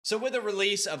So with the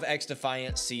release of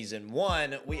Xdefiant Season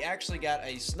 1, we actually got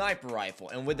a sniper rifle,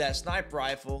 and with that sniper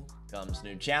rifle comes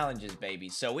new challenges, baby.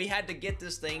 So we had to get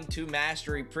this thing to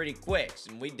mastery pretty quick,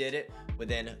 and we did it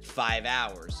within 5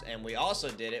 hours, and we also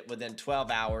did it within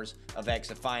 12 hours of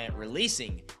Xdefiant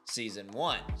releasing Season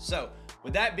 1. So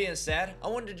with that being said, I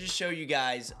wanted to just show you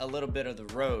guys a little bit of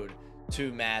the road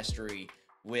to mastery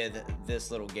with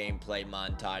this little gameplay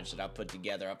montage that I put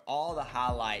together of all the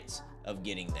highlights of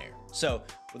getting there. So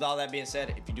with all that being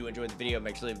said, if you do enjoy the video,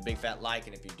 make sure to leave a big fat like,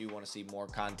 and if you do want to see more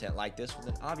content like this, well,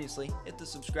 then obviously hit the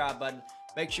subscribe button.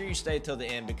 Make sure you stay till the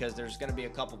end, because there's going to be a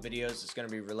couple videos that's going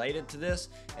to be related to this,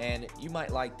 and you might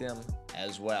like them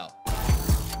as well.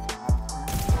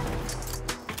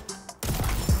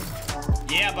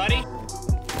 Yeah, buddy.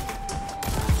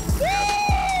 Woo!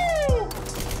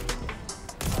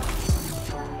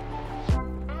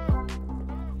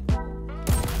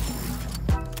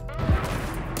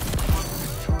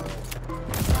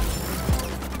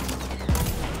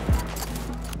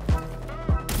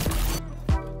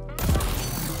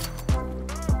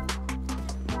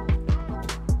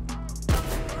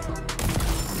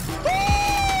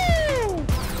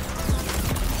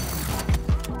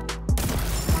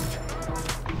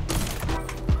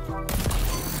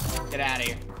 Get out of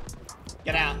here.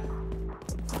 Get out.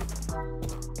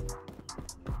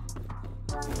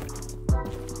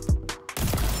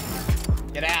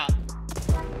 Get out.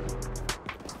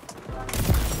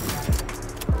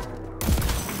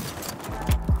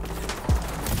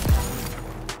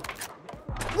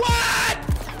 What?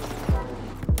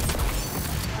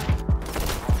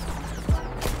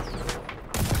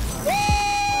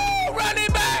 Woo!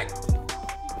 Running back.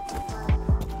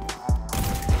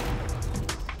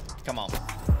 Come on.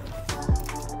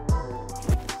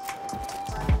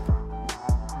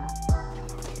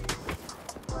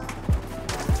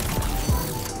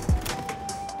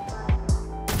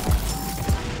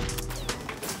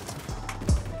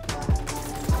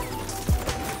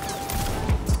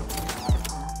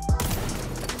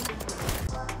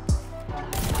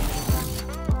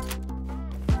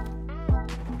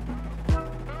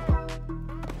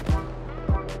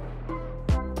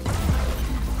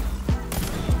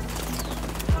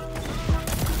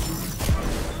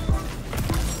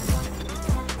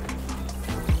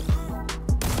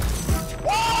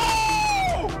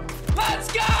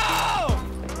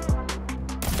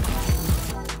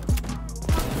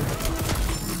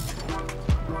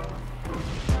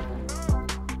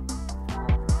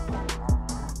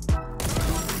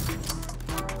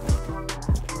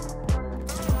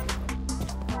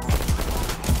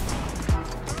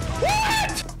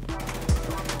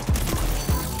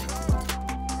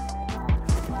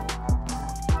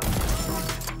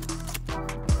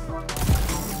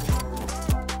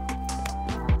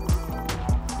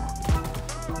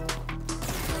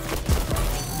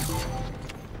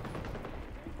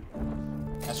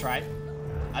 That's right.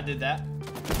 I did that.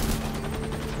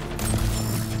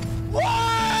 What?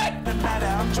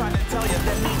 I'm trying to tell you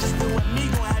that me just doing me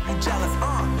gonna have you jealous. I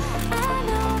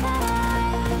know that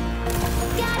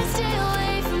I gotta stay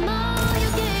away from all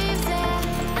your games. Yeah,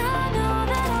 I know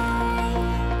that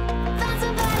I found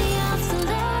somebody else to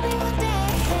love you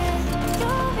today.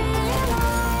 Don't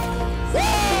realize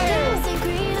grass ain't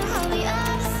greener on the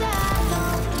other side.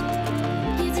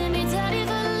 You did me dirty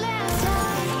for the last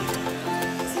time,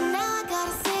 so now I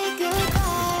gotta say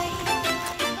goodbye.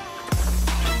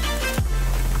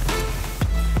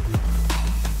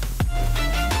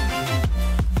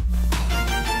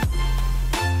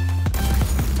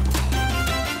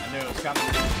 I knew it was coming.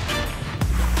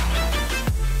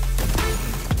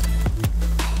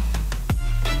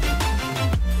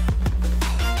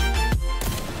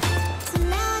 So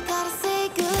now I gotta say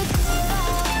goodbye.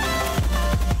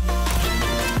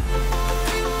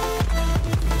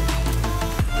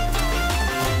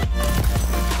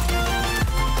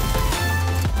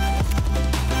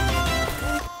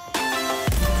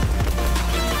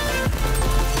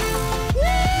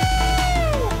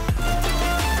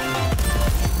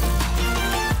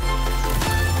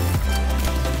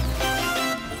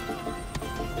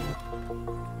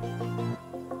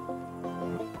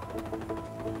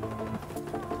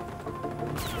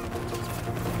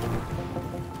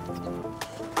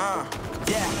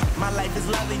 Yeah, my life is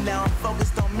lovely now, I'm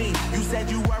focused on me. You said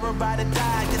you were about to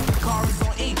die, I guess the car is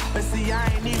on E. But see, I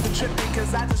ain't even tripping,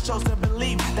 cause I just chose to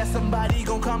believe that somebody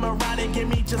gon' come around and give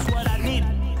me just what I need.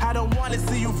 I don't wanna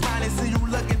see you flying, see you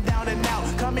looking down and out.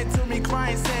 Coming to me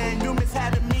crying, saying you miss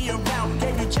having me around.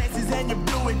 Gave you chances and you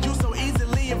blew it, you so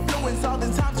easily influenced. All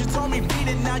the times you told me beat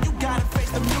it, now you gotta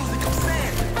face the music, I'm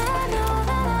saying I know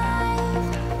that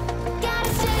I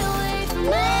gotta stay away from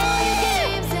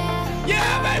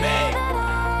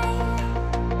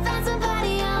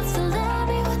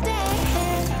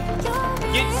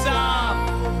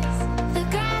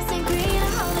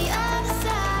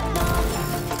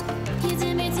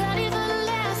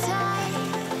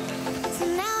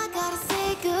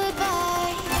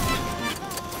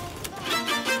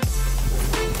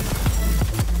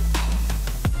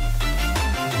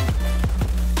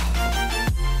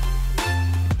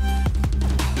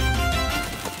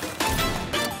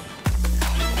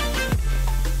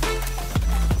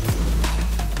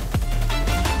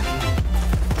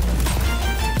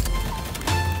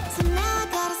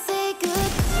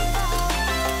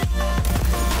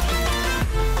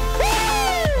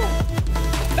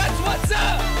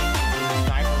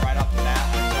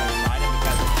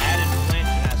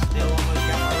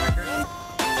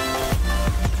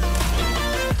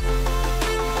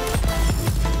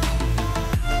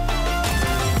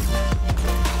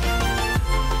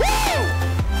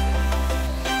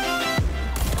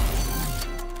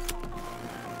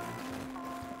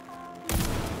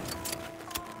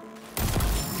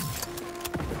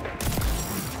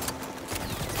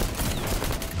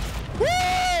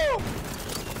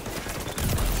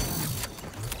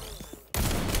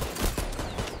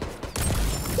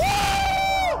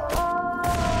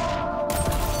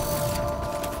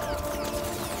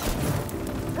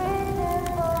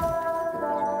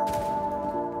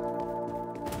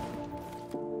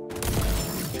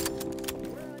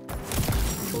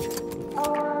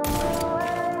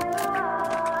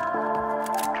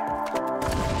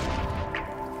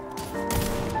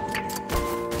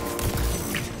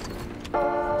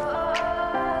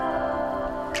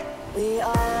We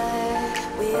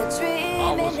are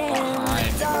dreaming in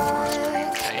the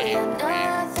dark. We are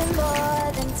nothing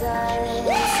more than dust.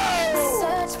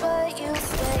 Search but you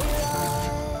stay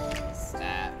lost.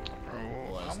 That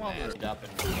was nasty up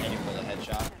and hit him with a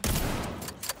headshot.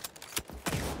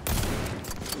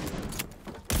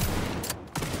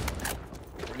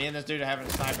 Me and this dude are having a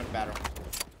sniping battle.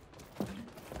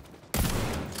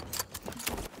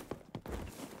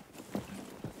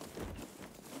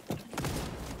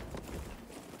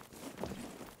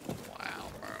 Wow,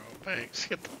 bro. Thanks.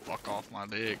 Get the fuck off my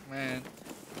dick, man.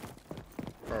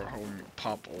 Bro, hold me,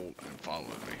 pop ult and follow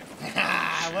me.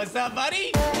 What's up,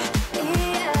 buddy?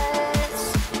 Yes,